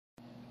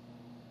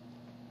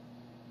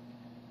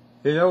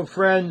You know,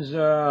 friends,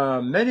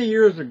 many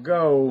years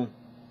ago,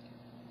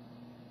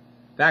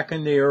 back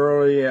in the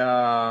early,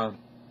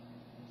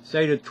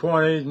 say the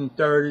 20s and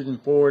 30s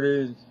and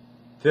 40s,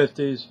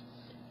 50s,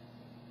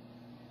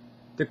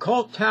 the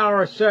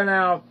Culttower sent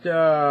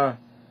out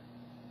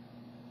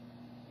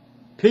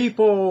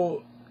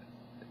people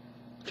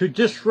to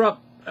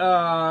disrupt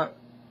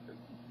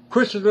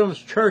Christendom's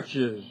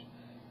churches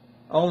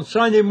on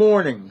Sunday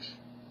mornings.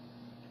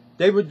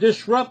 They would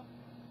disrupt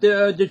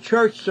the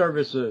church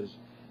services.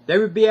 They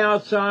would be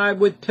outside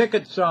with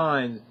picket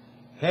signs,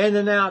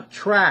 handing out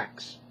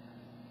tracts.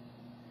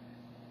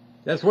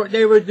 That's what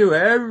they would do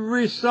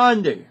every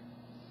Sunday.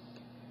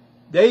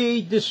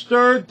 They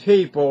disturbed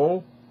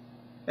people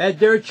at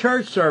their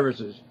church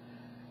services.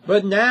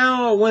 But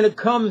now, when it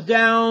comes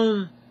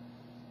down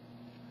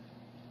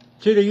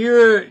to the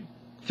year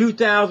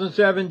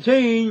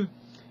 2017,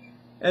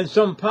 and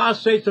some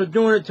apostates are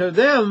doing it to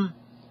them,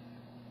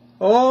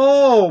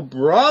 oh,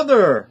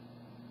 brother,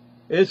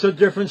 it's a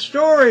different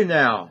story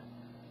now.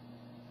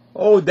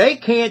 Oh, they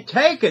can't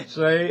take it,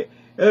 say.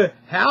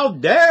 How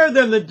dare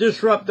them to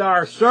disrupt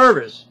our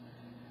service?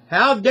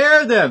 How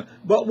dare them?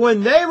 But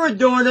when they were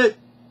doing it,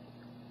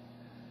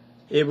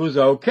 it was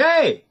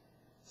okay.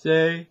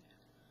 See?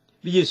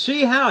 You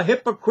see how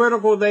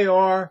hypocritical they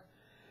are?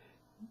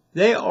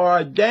 They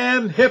are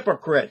damn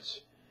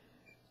hypocrites.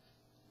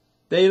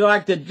 They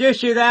like to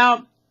dish it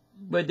out,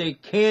 but they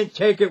can't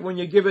take it when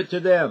you give it to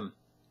them.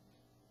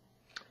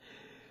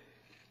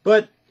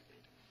 But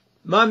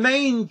my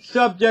main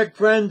subject,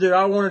 friends, that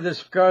I want to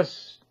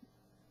discuss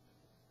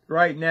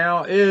right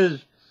now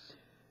is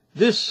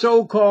this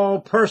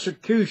so-called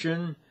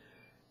persecution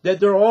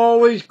that they're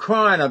always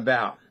crying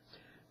about.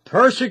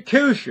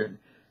 Persecution.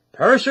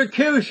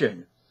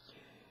 Persecution.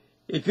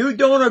 If you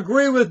don't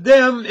agree with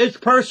them, it's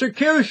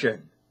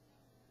persecution.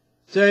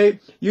 See,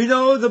 you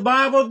know the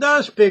Bible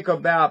does speak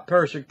about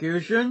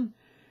persecution.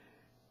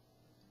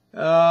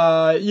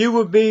 You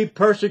will be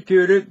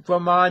persecuted for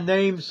my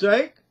name's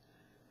sake.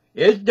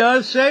 It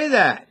does say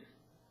that.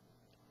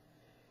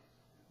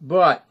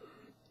 But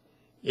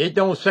it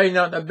don't say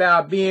nothing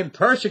about being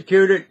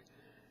persecuted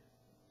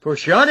for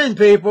shunning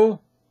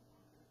people.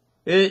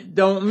 It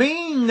don't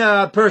mean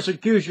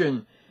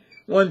persecution.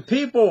 When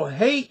people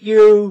hate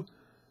you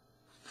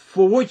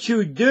for what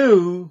you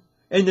do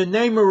in the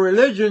name of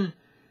religion,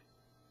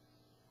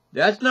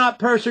 that's not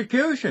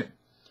persecution.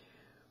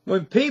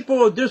 When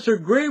people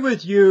disagree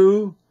with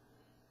you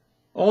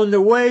on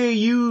the way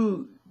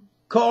you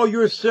call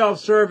yourself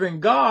serving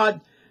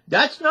God,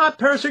 that's not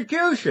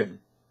persecution.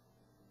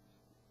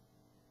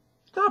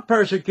 It's not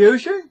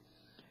persecution.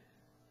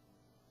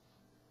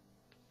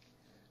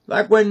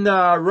 Like when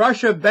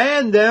Russia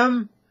banned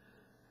them,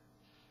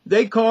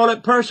 they called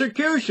it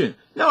persecution.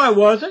 No, it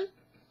wasn't.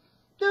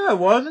 No, it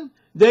wasn't.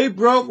 They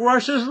broke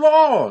Russia's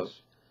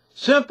laws.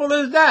 Simple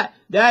as that.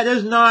 That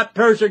is not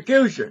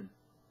persecution.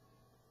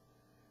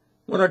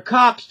 When a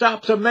cop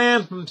stops a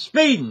man from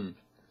speeding,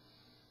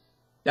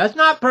 that's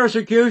not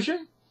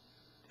persecution.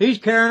 He's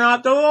carrying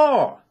out the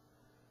law.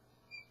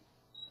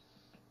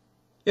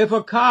 If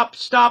a cop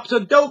stops a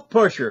dope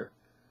pusher,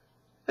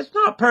 that's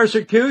not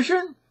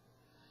persecution.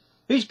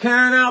 He's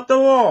carrying out the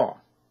law.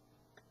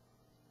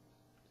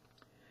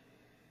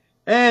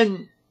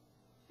 And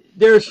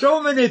there's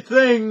so many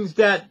things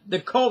that the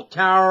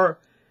Culttower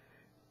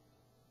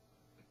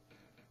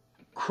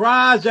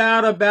cries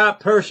out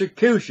about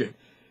persecution.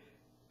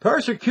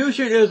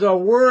 Persecution is a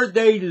word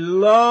they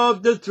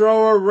love to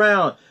throw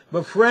around.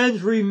 But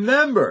friends,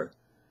 remember,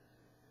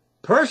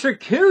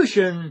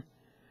 persecution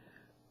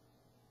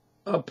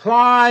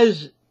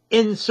applies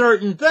in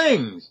certain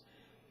things.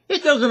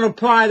 It doesn't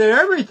apply to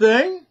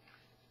everything.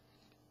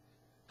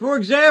 For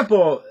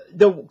example,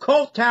 the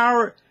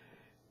Culttower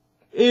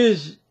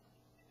is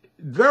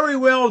very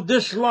well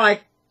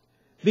disliked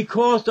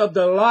because of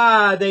the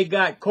lie they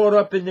got caught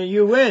up in the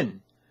UN.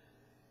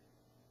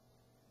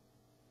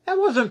 That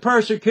wasn't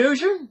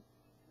persecution.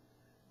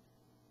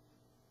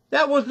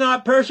 That was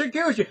not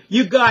persecution.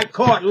 You got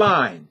caught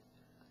lying.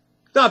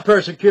 It's not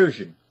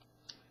persecution.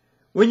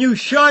 When you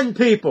shun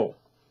people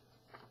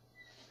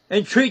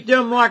and treat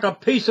them like a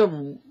piece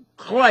of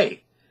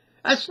clay,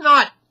 that's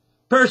not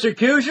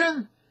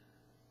persecution.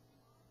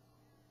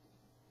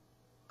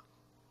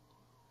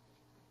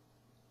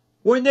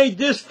 When they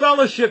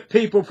disfellowship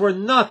people for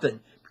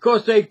nothing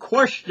because they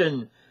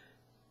question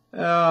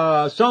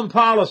some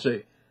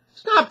policy,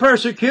 it's not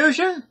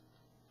persecution.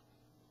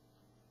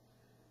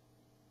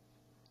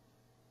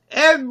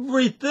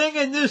 Everything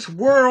in this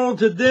world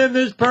to them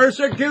is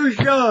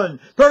persecution.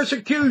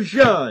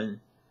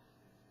 Persecution.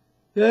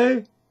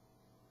 Okay?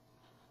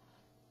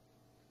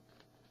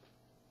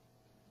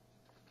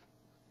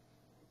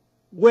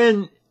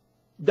 When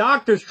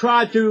doctors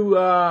try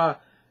to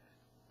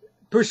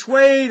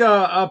persuade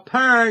a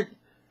parent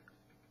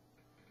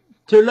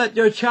to let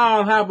their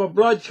child have a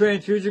blood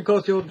transfusion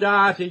because he'll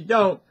die if he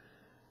don't,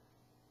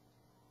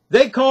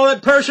 they call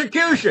it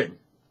persecution.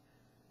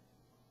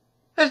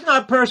 That's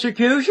not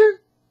persecution.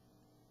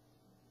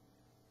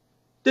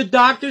 The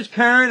doctor's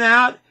carrying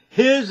out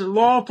his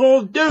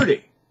lawful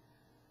duty.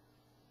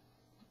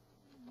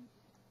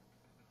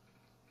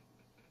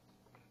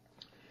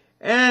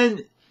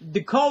 And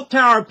the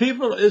Culttower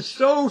people is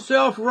so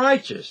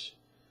self-righteous.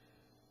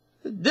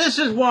 This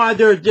is why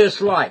they're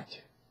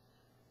disliked.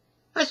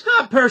 That's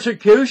not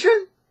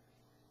persecution.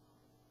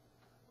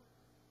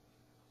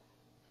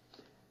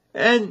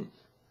 And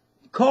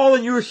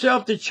calling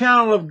yourself the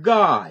channel of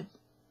God.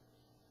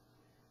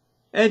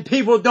 And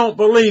people don't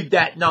believe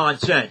that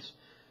nonsense.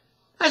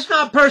 That's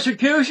not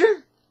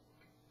persecution.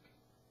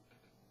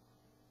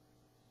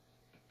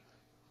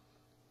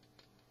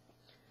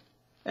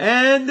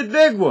 And the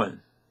big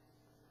one,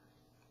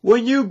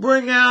 when you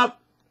bring out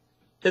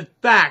the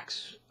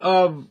facts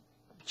of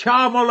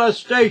child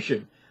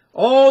molestation,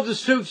 all the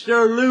suits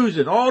they're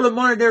losing, all the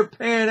money they're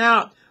paying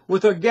out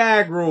with a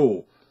gag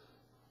rule,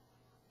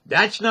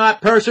 that's not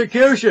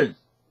persecution.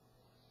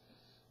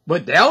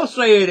 But they'll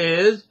say it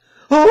is.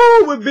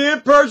 Oh, we're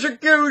being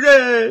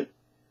persecuted.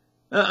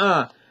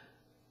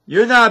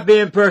 You're not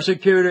being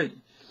persecuted.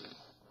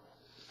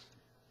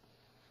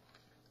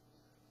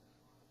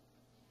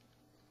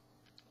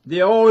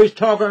 They're always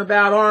talking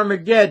about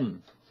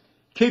Armageddon,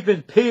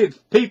 keeping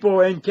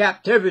people in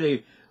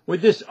captivity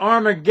with this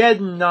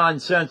Armageddon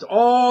nonsense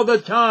all the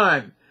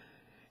time.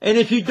 And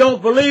if you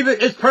don't believe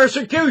it, it's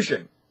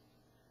persecution.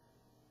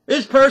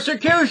 It's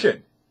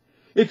persecution.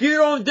 If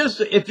you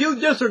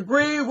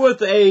disagree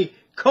with a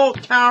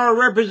Culttower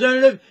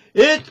representative,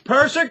 it's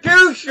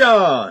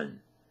persecution.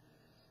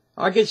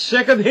 I get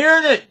sick of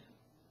hearing it.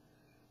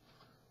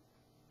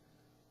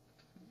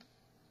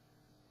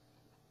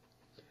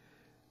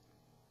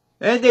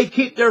 And they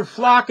keep their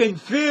flock in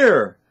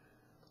fear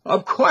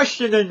of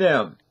questioning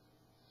them.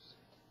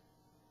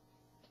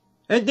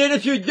 And then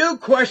if you do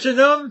question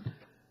them,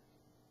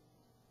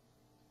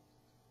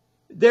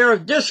 they're a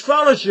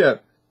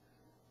disfellowship.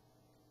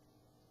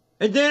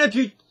 And then if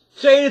you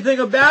say anything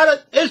about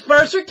it, it's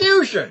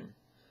persecution.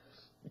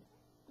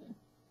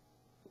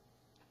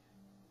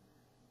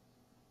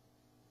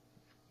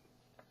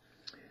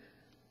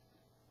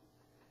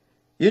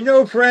 You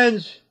know,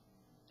 friends,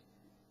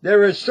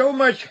 there is so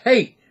much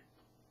hate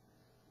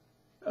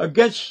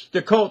against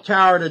the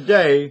Culttower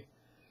today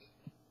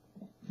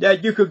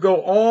that you could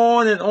go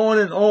on and on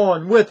and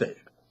on with it.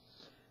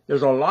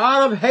 There's a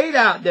lot of hate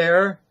out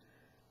there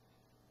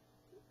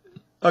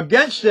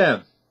against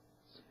them,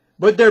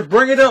 but they're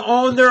bringing it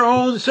on their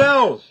own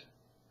selves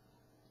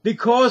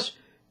because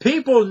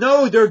people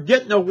know they're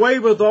getting away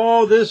with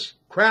all this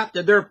crap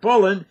that they're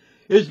pulling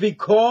is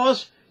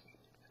because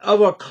of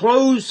a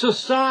closed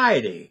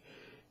society.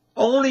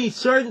 Only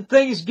certain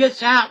things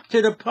gets out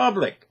to the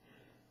public.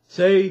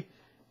 See?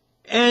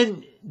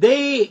 And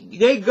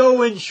they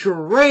go in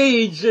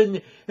charades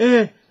and,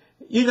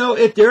 you know,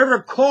 if they're ever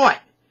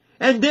caught.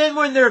 And then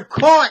when they're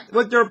caught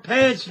with their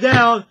pants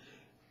down,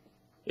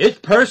 it's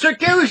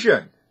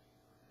persecution.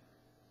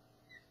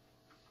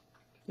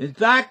 In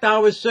fact, I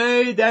would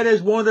say that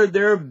is one of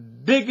their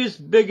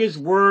biggest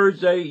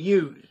words they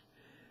use.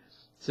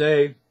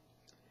 Say,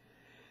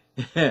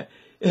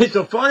 it's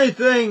a funny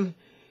thing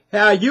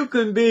how you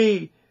can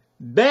be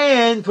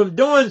banned from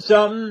doing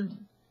something.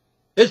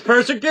 It's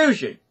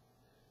persecution.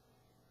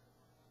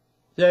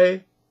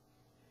 See?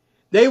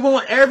 They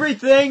want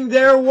everything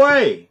their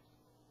way.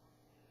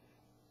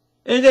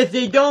 And if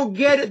they don't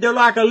get it, they're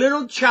like a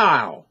little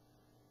child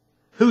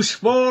who's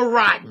spoiled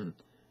rotten.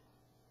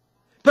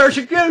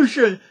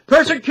 Persecution!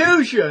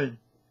 Persecution!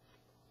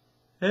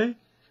 Eh?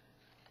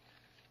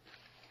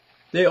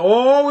 They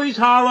always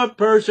holler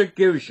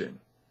persecution.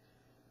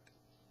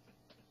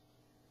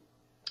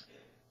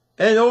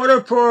 In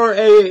order for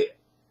a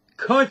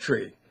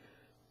country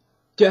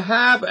to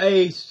have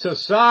a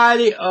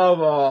society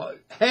of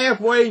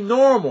halfway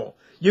normal,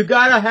 you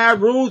gotta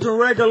have rules and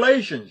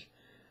regulations.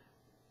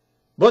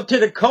 But to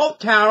the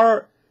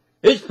Culttower,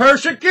 it's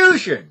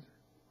persecution.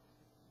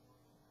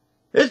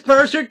 It's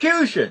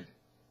persecution.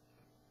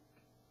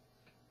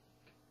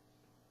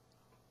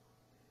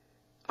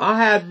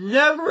 I have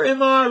never in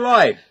my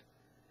life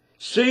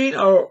seen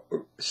a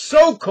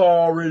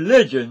so-called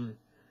religion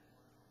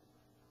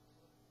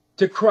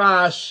to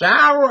cry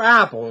sour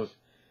apples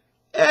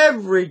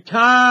every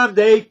time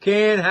they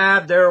can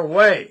have their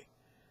way.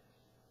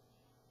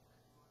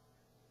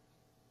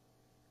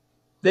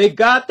 They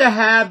got to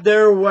have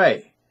their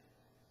way.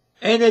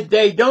 And if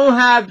they don't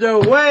have their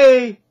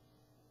way,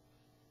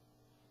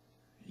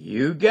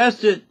 you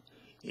guessed it,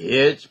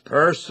 it's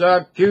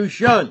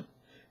persecution.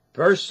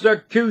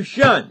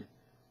 Persecution.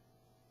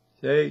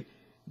 See,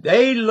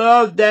 they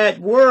love that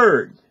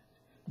word.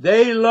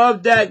 They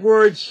love that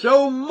word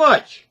so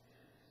much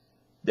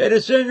that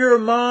it's in their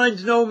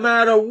minds no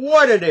matter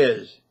what it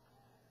is.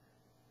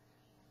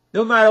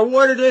 No matter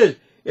what it is.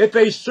 If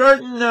a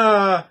certain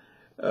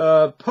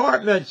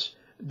apartments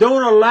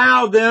don't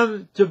allow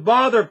them to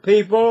bother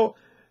people,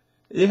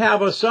 they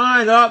have a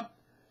sign up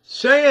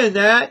saying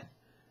that,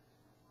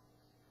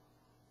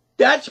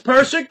 that's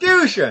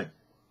persecution.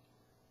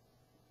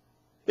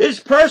 It's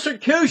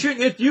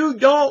persecution if you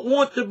don't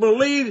want to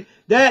believe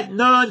that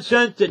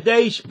nonsense that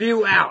they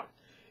spew out.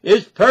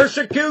 It's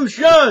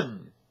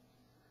persecution.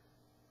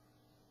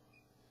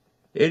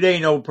 It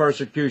ain't no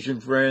persecution,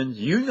 friends.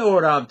 You know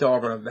what I'm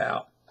talking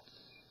about.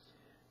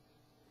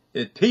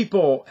 If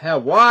people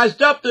have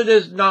wised up to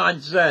this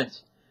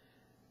nonsense,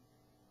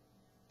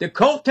 the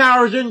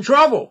Culttower's in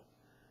trouble.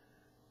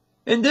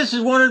 And this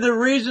is one of the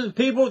reasons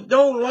people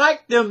don't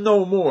like them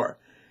no more.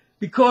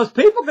 Because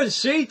people can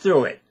see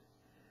through it.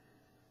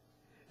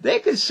 They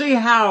can see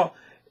how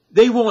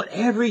they want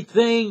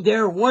everything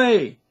their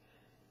way.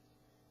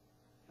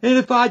 And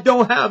if I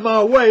don't have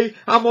my way,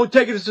 I'm going to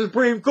take it to the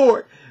Supreme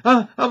Court.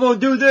 I'm going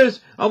to do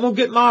this. I'm going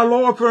to get my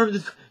law firm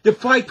to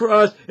fight for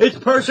us. It's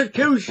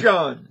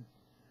persecution.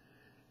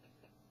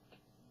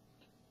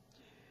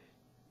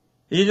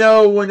 You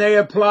know, when they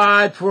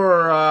applied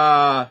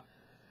for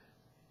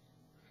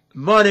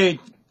money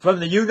from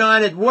the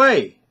United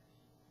Way,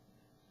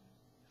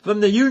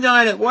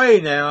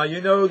 now,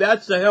 you know,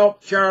 that's to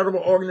help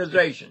charitable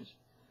organizations.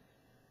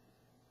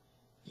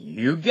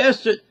 You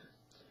guessed it.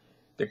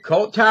 The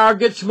Culttower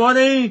gets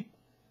money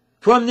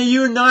from the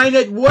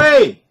United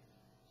Way.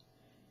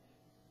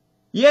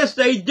 Yes,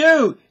 they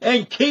do,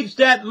 and keeps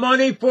that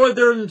money for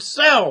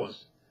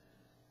themselves.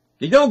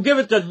 They don't give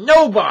it to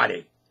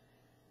nobody.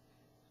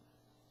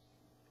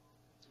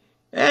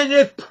 And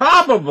if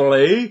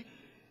probably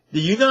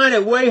the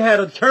United Way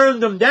had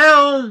turned them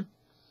down,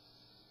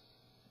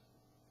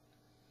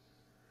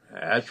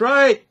 that's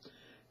right,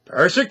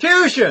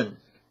 persecution.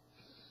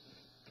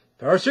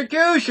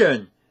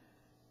 Persecution.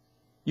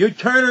 You're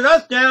turning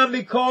us down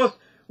because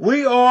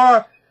we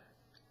are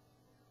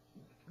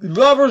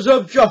lovers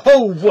of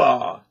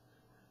Jehovah.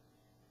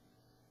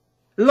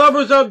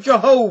 Lovers of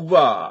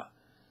Jehovah.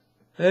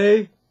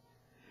 Hey?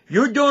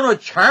 You're doing a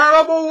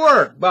charitable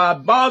work by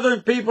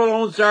bothering people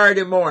on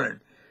Saturday morning.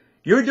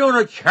 You're doing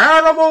a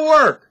charitable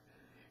work.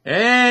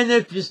 And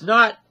if it's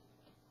not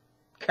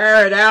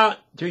carried out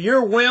to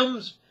your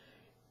whims,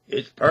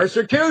 it's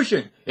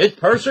persecution. It's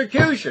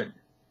persecution.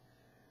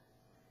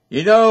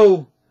 You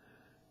know,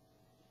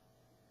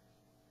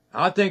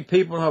 I think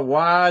people have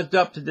wised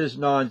up to this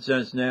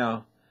nonsense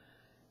now.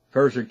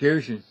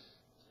 Persecution.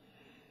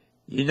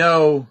 You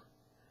know,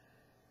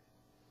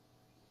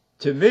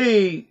 to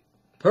me,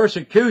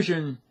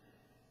 persecution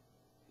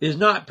is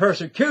not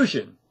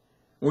persecution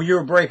when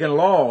you're breaking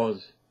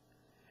laws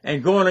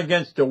and going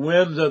against the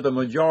whims of the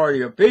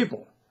majority of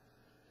people,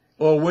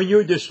 or when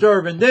you're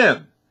disturbing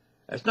them.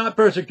 That's not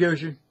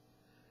persecution.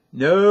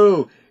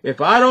 No,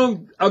 if I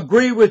don't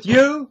agree with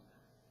you,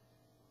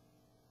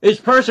 it's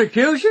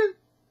persecution?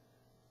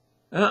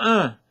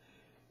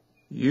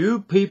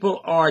 You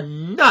people are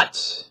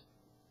nuts.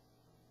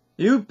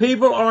 You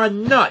people are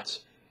nuts.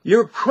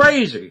 You're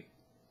crazy.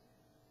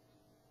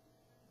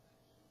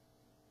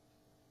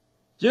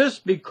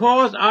 Just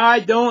because I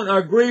don't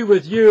agree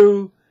with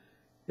you,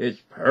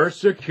 it's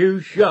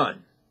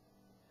persecution.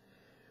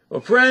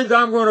 Well, friends,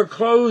 I'm going to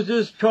close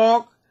this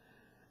talk,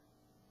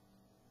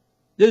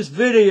 this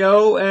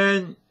video,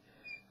 and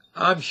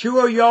I'm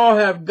sure y'all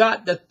have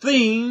got the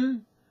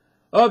theme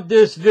of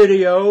this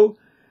video.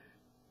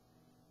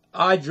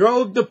 I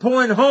drove the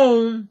point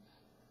home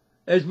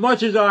as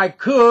much as I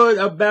could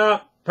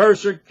about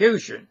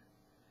persecution.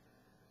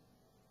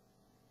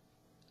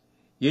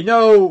 You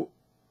know,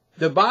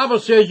 the Bible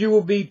says you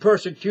will be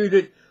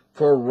persecuted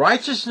for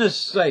righteousness'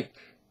 sake.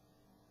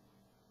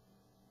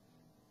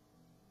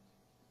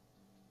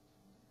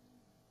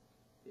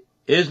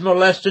 Is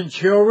molesting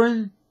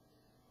children?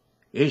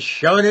 Is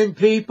shunning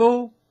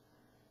people?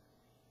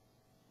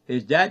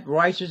 Is that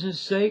righteousness'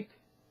 sake?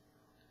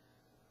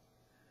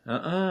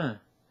 But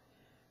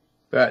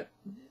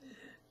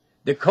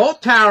the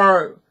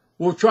Culttower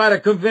will try to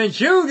convince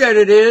you that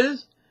it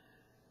is.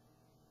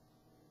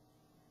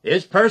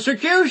 It's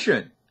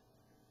persecution.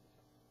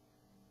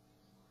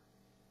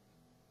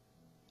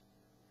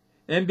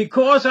 And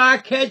because I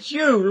catch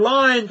you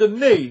lying to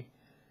me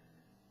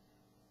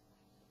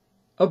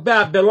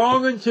about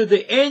belonging to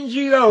the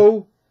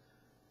NGO,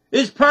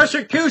 it's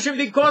persecution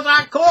because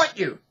I caught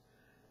you.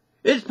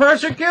 It's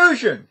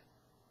persecution.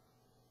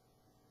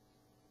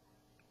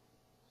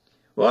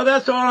 Well,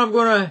 that's all I'm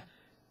going to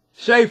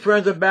say,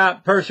 friends,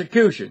 about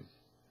persecution.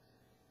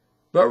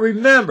 But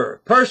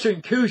remember,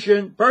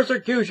 persecution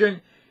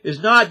is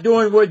not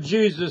doing what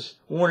Jesus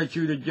wanted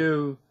you to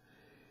do.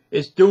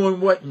 It's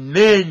doing what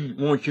men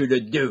want you to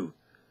do.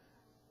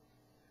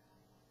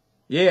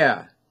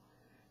 Yeah.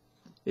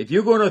 If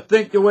you're going to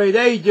think the way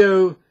they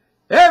do,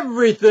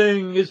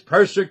 everything is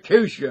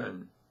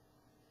persecution.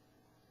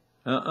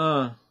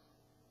 No.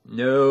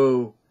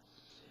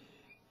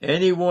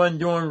 Anyone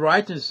doing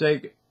righteousness'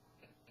 sake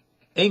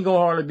ain't going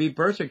to hardly be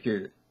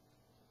persecuted.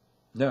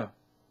 No.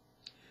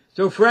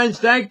 So, friends,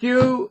 thank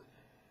you.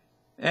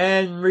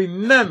 And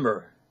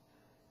remember,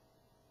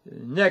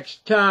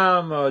 next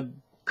time a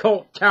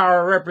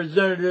Culttower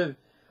representative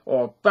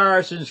or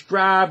Pharisee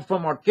scribe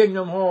from our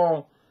Kingdom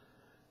Hall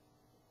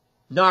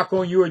knock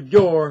on your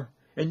door,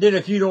 and then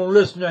if you don't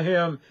listen to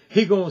him,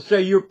 he gonna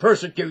say you're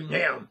persecuting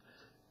him.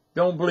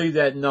 Don't believe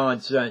that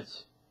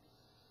nonsense.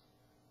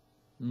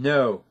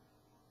 No.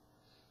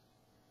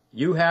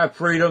 You have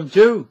freedom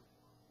too.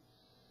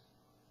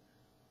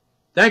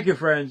 Thank you,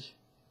 friends.